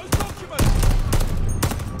gonna lose those documents.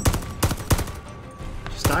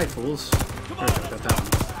 Just die, fools. Sorry about that one.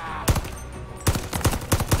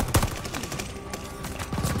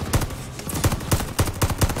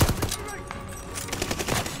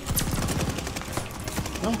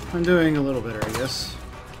 Well, I'm doing a little better, I guess.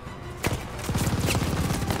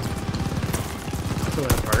 For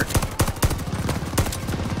that part.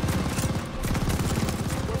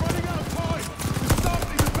 We're running out of time. The sub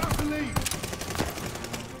is about to leave.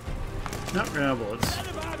 Not ran out of bullets. Let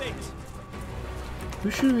him have it.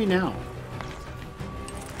 Who's shooting me now?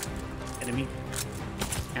 Enemy.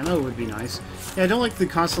 Ammo would be nice. Yeah, I don't like the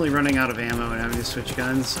constantly running out of ammo and having to switch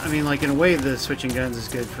guns. I mean, like, in a way, the switching guns is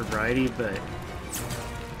good for variety, but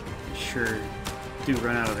I sure do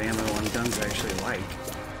run out of ammo on guns I actually like.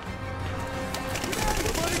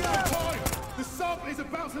 We're running out of time. The sub is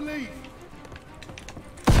about to leave.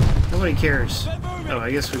 Nobody cares. Oh, I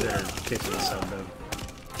guess we better get to the sub, though.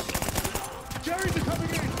 Jerry's are coming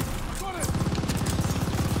in. Got it.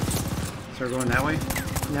 So we're going that way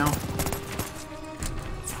now?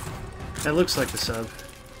 That looks like the sub.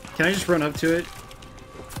 Can I just run up to it?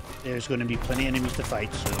 There's going to be plenty of enemies to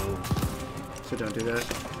fight, so... So don't do that.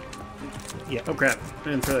 Yeah. Oh crap, I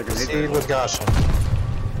didn't throw that grenade. Proceed with caution.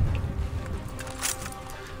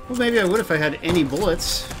 Well, maybe I would if I had any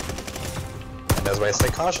bullets. And that's why I say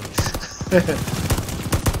caution.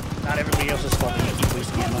 Not everybody else is fault. You keep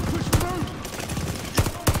wasting ammo. Push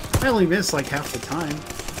through. I only miss like half the time.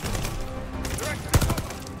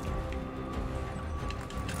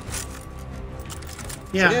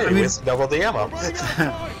 Yeah, So I you mean, wasted double the ammo. Running out of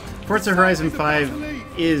time. Forza Horizon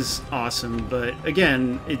 5 is awesome, but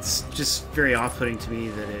again, it's just very off-putting to me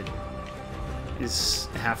that it is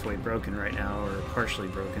halfway broken right now, or partially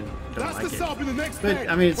broken. Don't That's like the it. sub in the next But, peg.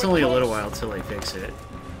 I mean, it's We're only a close. little while till they fix it.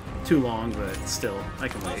 Too long, but still, I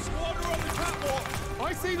can wait. Squad are on the catwalk.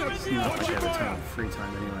 I see them. Not like Watch I your have a ton fire. of free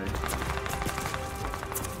time anyway.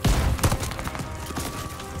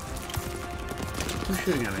 Who's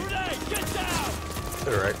shooting at me? Hey, get down.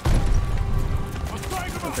 Alright. I'm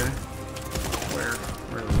trying them up. Okay. Where?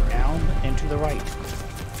 Where are we? Down and to the right.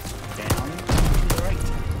 Down and to the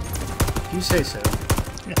right. You say so.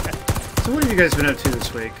 So what have you guys been up to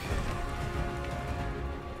this week?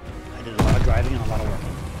 I did a lot of driving and a lot of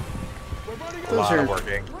working. We're running A out. lot are- of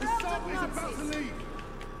working. The sub is about to leave.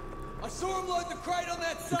 I saw him load the crate on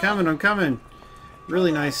that I'm side. coming, I'm coming.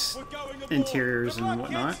 Really nice We're going aboard. interiors Good and luck,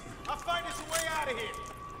 whatnot. kids. I'll find us a way out of here.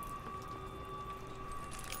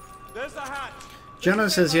 There's the hatch. Jono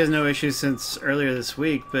says he has no issues since earlier this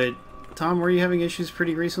week, but Tom, were you having issues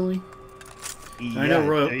pretty recently? Yeah, I know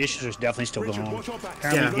Royal- the issues are definitely still going Richard, on. watch our back. Yeah,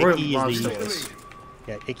 Apparently, Royal Icky Bob is still the is.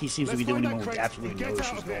 Yeah, Icky seems to be the only one with absolutely no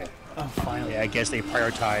issues at all. Oh, finally. Yeah, I guess they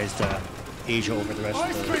prioritized Asia over the rest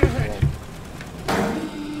of the world.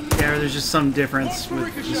 Yeah, there's just some difference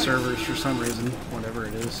with the servers for some reason, whatever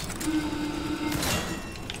it is.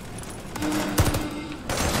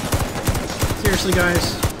 Seriously,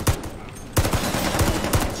 guys.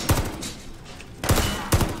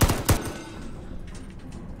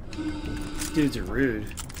 These dudes are rude.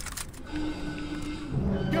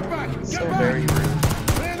 Get back! Get So back! very rude.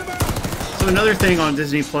 Clear them out! So another thing on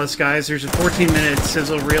Disney Plus, guys, there's a 14-minute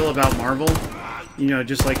sizzle reel about Marvel. You know,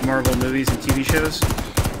 just like Marvel movies and TV shows.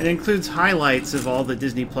 It includes highlights of all the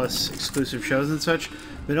Disney Plus exclusive shows and such,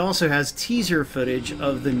 but it also has teaser footage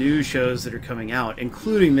of the new shows that are coming out,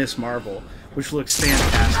 including Miss Marvel, which looks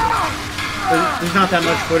fantastic. There's not that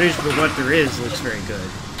much footage, but what there is looks very good.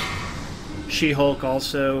 She-Hulk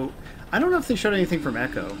also. I don't know if they showed anything from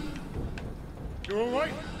Echo. You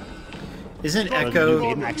alright? Isn't The Echo...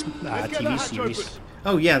 new Baymax TV series.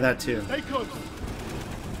 Oh, yeah, that too. Stay close.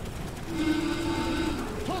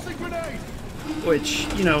 Toss a grenade! Which,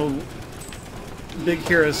 you know, Big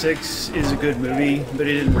Hero 6 is a good movie, but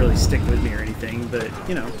it didn't really stick with me or anything. But,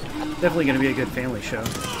 you know, definitely going to be a good family show.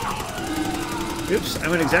 Oops, I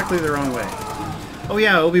went exactly the wrong way. Oh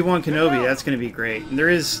yeah, Obi-Wan Kenobi, that's going to be great. And there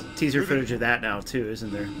is teaser footage of that now too,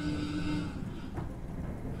 isn't there?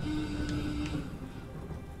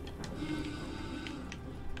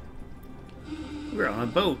 We're on a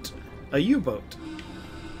boat. A U-boat.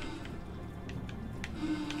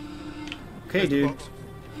 Okay, dude.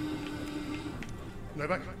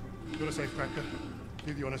 Novak, you're a safe cracker.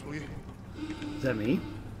 Do the honors, will you? Is that me?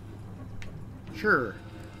 Sure.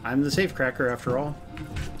 I'm the safecracker after all.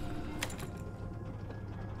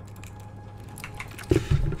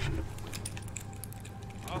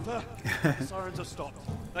 Arthur, sirens are stopped.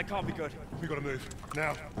 That can't be good. We gotta move.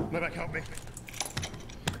 Now. Novak, help me.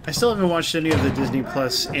 I still haven't watched any of the Disney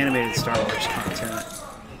Plus animated Star Wars content.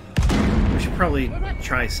 We should probably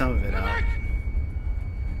try some of it out.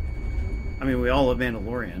 I mean, we all love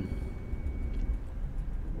Mandalorian.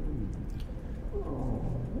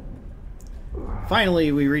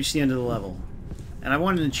 Finally, we reached the end of the level. And I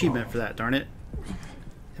want an achievement for that, darn it.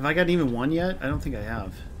 Have I gotten even one yet? I don't think I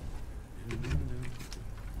have.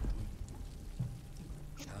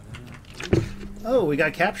 Oh, we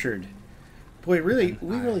got captured. Boy, we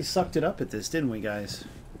really sucked it up at this, didn't we, guys?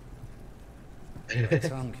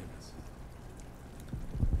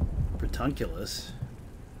 Pretunculous?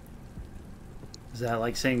 Is that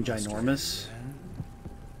like saying ginormous?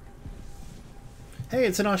 Hey,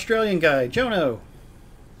 it's an Australian guy, Jono.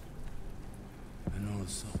 And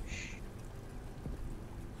also,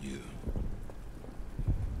 you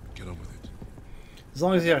get on with it. As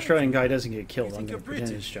long as the Australian guy doesn't get killed, I'm going to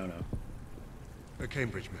pretend it's Jono. A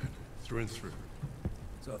Cambridge man, through and through.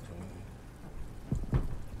 So,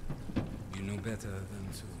 you know better than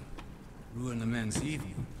to ruin a man's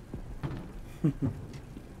evening.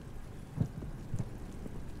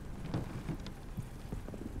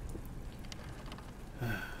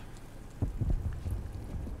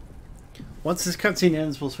 Once this cutscene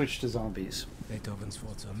ends, we'll switch to zombies. Beethoven's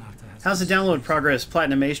Forza Marta has How's the download progress,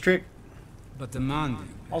 Platinum Maastricht? but demanding.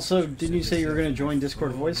 Also, didn't you say you were going to join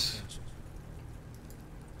Discord Voice?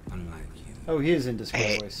 Unlike you. Oh, he is in Discord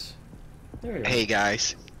Hey. Voice. There you go. Hey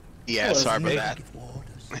guys. Yeah, Hello, sorry about Nick.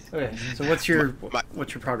 that. Okay, so what's your My-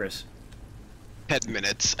 progress? 10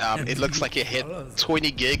 minutes. It looks like it hit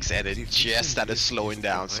 20 gigs and it just started slowing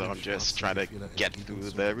down, so I'm just trying to get through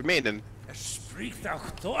the remaining. Er spricht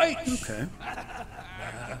auch Deutsch. Okay.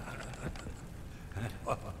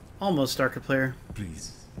 Almost Starker player.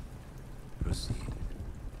 Please, proceed.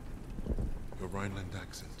 Your Rhineland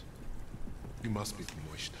accent. You must be from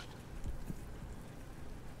Neustadt.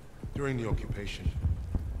 During the occupation,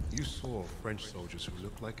 you saw French soldiers who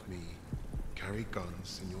looked like me carry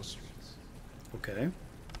guns in your streets. Okay.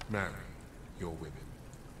 Marry your women.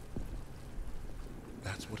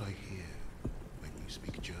 That's what I hear when you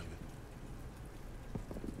speak German.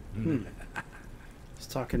 He's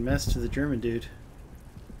talking mess to the German dude.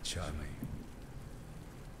 Charming.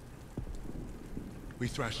 We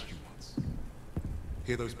thrashed you once.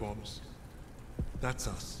 Hear those bombs? That's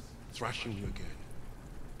us, thrashing you again.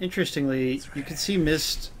 Interestingly, you could see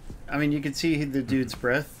mist. I mean, you could see the dude's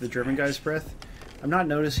breath, the German guy's breath. I'm not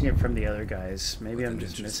noticing it from the other guys. Maybe I'm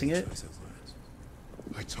just missing it.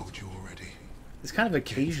 I told you already. It's kind of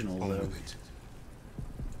occasional, On though. with it.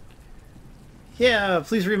 Yeah,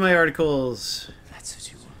 please read my articles. That's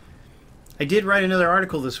what you want. I did write another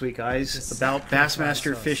article this week, guys, about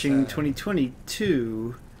Bassmaster Fishing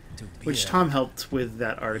 2022, which Tom helped with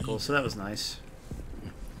that article, so that was nice.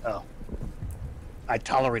 Oh. I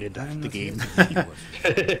tolerated the game.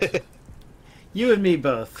 You and me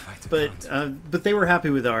both, but they were happy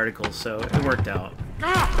with the article, so it worked out.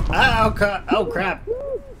 Oh crap!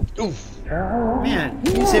 Oof. Man,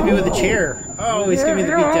 he just hit me with a chair. Oh, he's giving me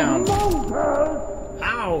the beat down.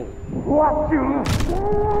 Ow!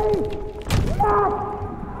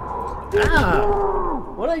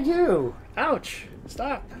 Ah! What'd I do? Ouch!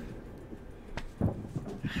 Stop!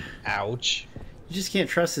 Ouch. You just can't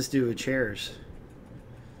trust this dude with chairs.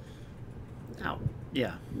 Ow.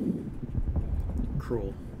 Yeah.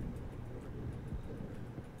 Cruel.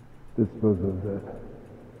 Dispose of that.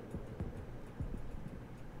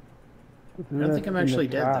 I don't think I'm actually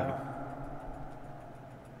dead, though.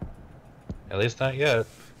 At least not yet.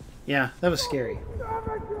 Yeah, that was scary.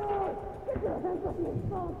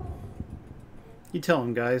 You tell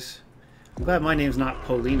him, guys. I'm glad my name's not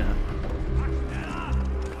Paulina.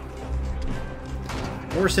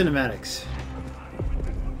 Or cinematics.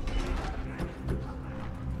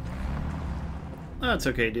 That's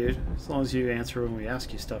okay, dude. As long as you answer when we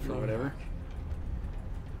ask you stuff or whatever.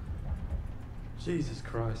 Jesus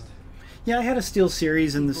Christ. Yeah, I had a Steel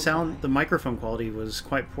Series and the microphone quality was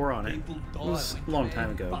quite poor on it. It was a long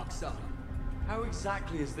time ago. How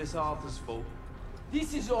exactly is this Arthur's fault?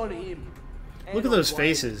 This is on him. Look at those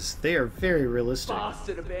faces. They are very realistic.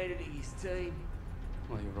 Bastard abandoning his team.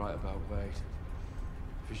 Well, you're right about Wade.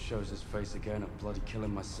 If he shows his face again, I'll bloody kill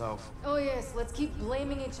him myself. Oh yes, let's keep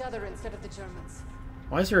blaming each other instead of the Germans.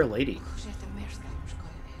 Why is there a lady?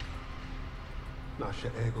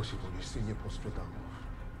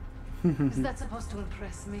 Is that supposed to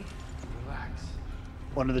impress me? Relax.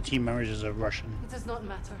 One of the team members is a Russian. It does not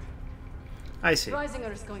matter. I see.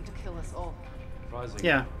 Freisinger is going to kill us all. Freisinger?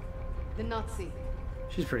 Yeah. The Nazi.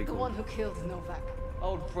 She's pretty The cool. one who killed Novak.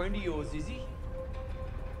 Old friend of yours, is he?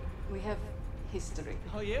 We have history.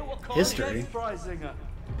 Oh yeah, what kind History? of Freisinger?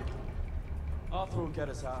 Arthur will get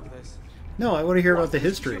us out of this. No, I want to hear about the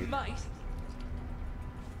history.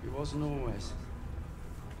 He wasn't always.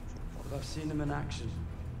 But I've seen him in action.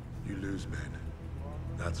 You lose men.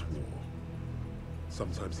 That's war.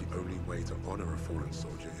 Sometimes the only way to honor a fallen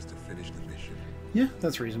soldier is to finish the mission. Yeah,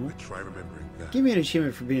 that's reasonable. But try remembering that. Give me an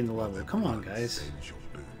achievement for beating the level. Come on, blood guys. stains your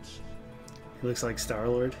boots. He looks like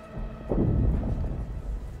Star-Lord.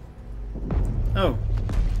 Oh.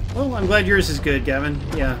 Well, I'm glad yours is good, Gavin.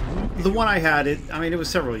 Yeah. The one I had, I mean, it was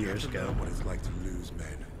several years ago. What it's like to lose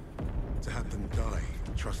men. To have them die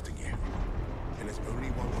trusting you. And there's only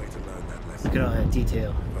one way to learn that lesson. Look at all that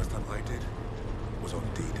detail. First time I did was on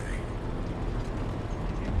D-Day.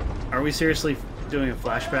 Are we seriously doing a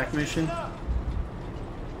flashback mission?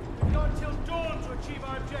 We've got until dawn to achieve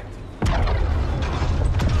our objective.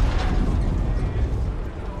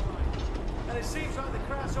 And it seems like the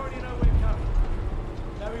Krauts already know we're coming.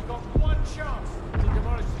 Now we've got one chance to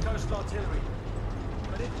demolish the coastal artillery.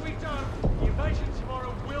 But if we don't, the invasion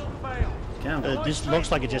tomorrow will fail. Yeah. This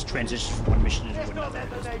looks like it just transitions from one mission to another.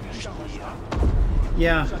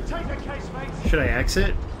 Yeah. So take the case, mates. Should I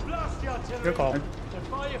exit? Blast the artillery. Good call. And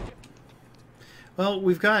fire Well,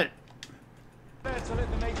 we've got... fair to let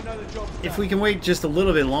the Navy know the job's If done. we can wait just a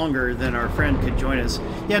little bit longer, then our friend could join us.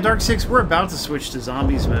 Yeah, Dark 6, we're about to switch to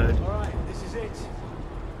zombies mode. Alright, this is it.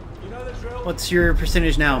 You know the drill. What's your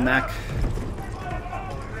percentage now, Mac?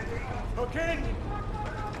 Hook in.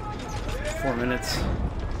 4 minutes.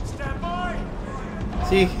 Stand by.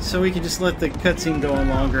 See, so we can just let the cutscene go on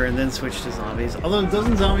longer and then switch to zombies. Although,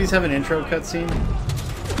 doesn't zombies have an intro cutscene?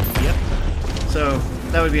 Yep. So,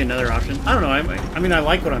 that would be another option. I don't know, I mean, I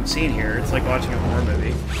like what I'm seeing here. It's like watching a horror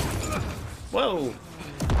movie. Whoa!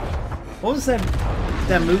 What was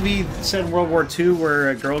that movie set in World War II where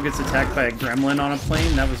a girl gets attacked by a gremlin on a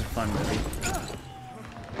plane? That was a fun movie.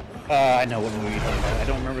 I know what movie you're talking about. I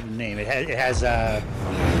don't remember the name. It has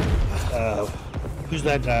who's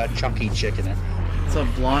that chunky chick in it? It's a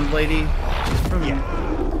blonde lady. Yeah.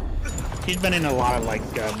 She's been in a lot of like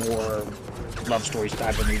more love stories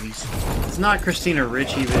type of movies. It's not Christina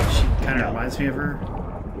Ricci, but she kind of reminds me of her.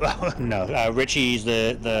 Well, no, Richie's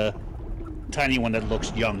the tiny one that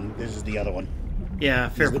looks young. This is the other one. Yeah,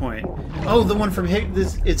 fair point. Oh, the one from Hit.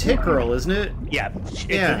 It's Hit Girl, isn't it? Yeah, it's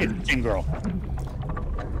Same Girl.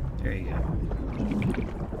 There you go.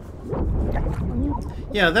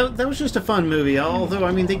 Yeah, that was just a fun movie. Although,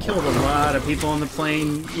 I mean, they killed a lot of people on the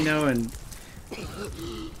plane, you know, and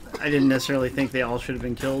I didn't necessarily think they all should have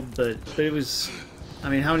been killed, but it was. I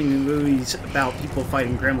mean, how many movies about people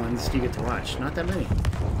fighting gremlins do you get to watch? Not that many.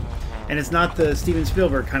 And it's not the Steven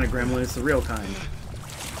Spielberg kind of gremlin; it's the real kind.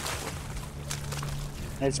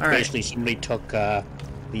 It's All basically somebody took the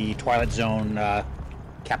Twilight Zone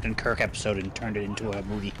Captain Kirk episode and turned it into a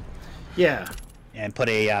movie. Yeah, and put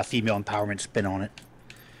a female empowerment spin on it.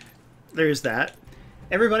 There's that.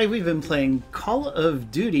 Everybody, we've been playing Call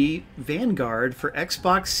of Duty Vanguard for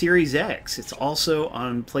Xbox Series X. It's also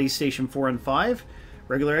on PlayStation 4 and 5,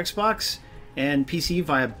 regular Xbox, and PC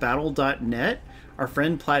via Battle.net. Our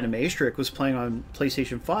friend Platinum Astric was playing on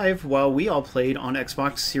PlayStation 5 while we all played on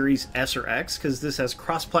Xbox Series S or X, because this has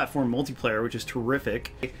cross-platform multiplayer, which is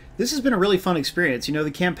terrific. This has been a really fun experience. You know,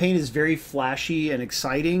 the campaign is very flashy and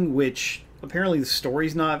exciting, which apparently the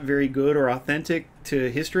story's not very good or authentic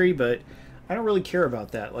to history, but I don't really care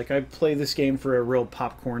about that. Like, I play this game for a real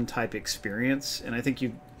popcorn type experience, and I think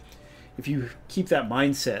if you keep that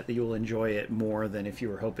mindset, that you'll enjoy it more than if you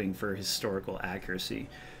were hoping for historical accuracy.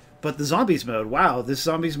 But the zombies mode, wow, this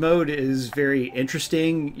zombies mode is very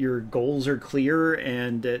interesting. Your goals are clear,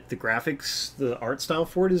 and the graphics, the art style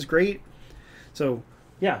for it is great. So,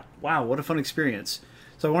 yeah, wow, what a fun experience.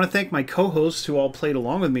 So I want to thank my co-hosts who all played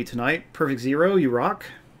along with me tonight. PerfectZer0, you rock.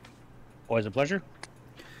 Always a pleasure.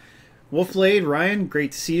 WolfBlayde, Ryan,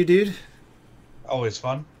 great to see you, dude. Always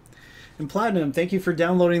fun. And Platinum, thank you for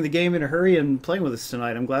downloading the game in a hurry and playing with us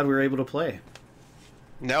tonight. I'm glad we were able to play.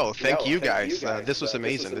 No, thank you guys. This was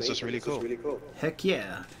amazing. This was really cool. Heck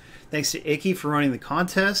yeah. Thanks to Icky for running the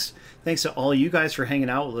contest. Thanks to all you guys for hanging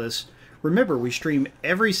out with us. Remember, we stream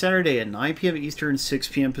every Saturday at 9 p.m. Eastern, 6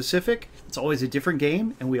 p.m. Pacific. It's always a different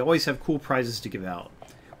game, and we always have cool prizes to give out.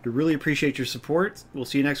 We really appreciate your support. We'll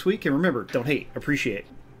see you next week, and remember, don't hate, appreciate.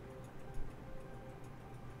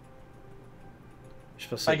 You're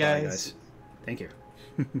supposed to say bye, guys. Thank you.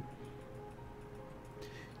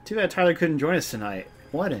 Too bad Tyler couldn't join us tonight.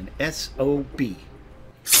 What an SOB.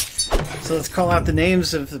 So let's call out the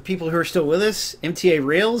names of the people who are still with us. MTA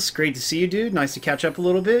Rails, great to see you, dude. Nice to catch up a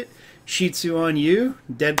little bit. Shitsu on you.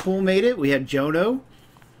 Deadpool made it. We had Jono.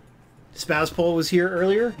 Spazpole was here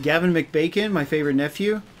earlier. Gavin McBacon, my favorite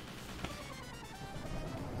nephew.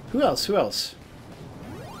 Who else? Who else?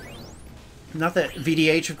 Not that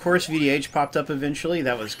VDH, of course. VDH popped up eventually.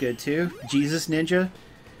 That was good, too. Jesus Ninja.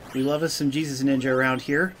 We love us some Jesus Ninja around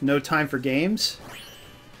here. No Time for Games.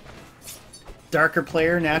 Darker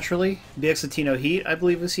Player, naturally. BX Latino Heat, I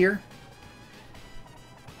believe, was here.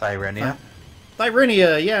 Thyrenia.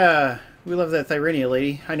 Thyrenia, yeah. We love that Thyrenia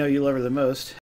lady. I know you love her the most.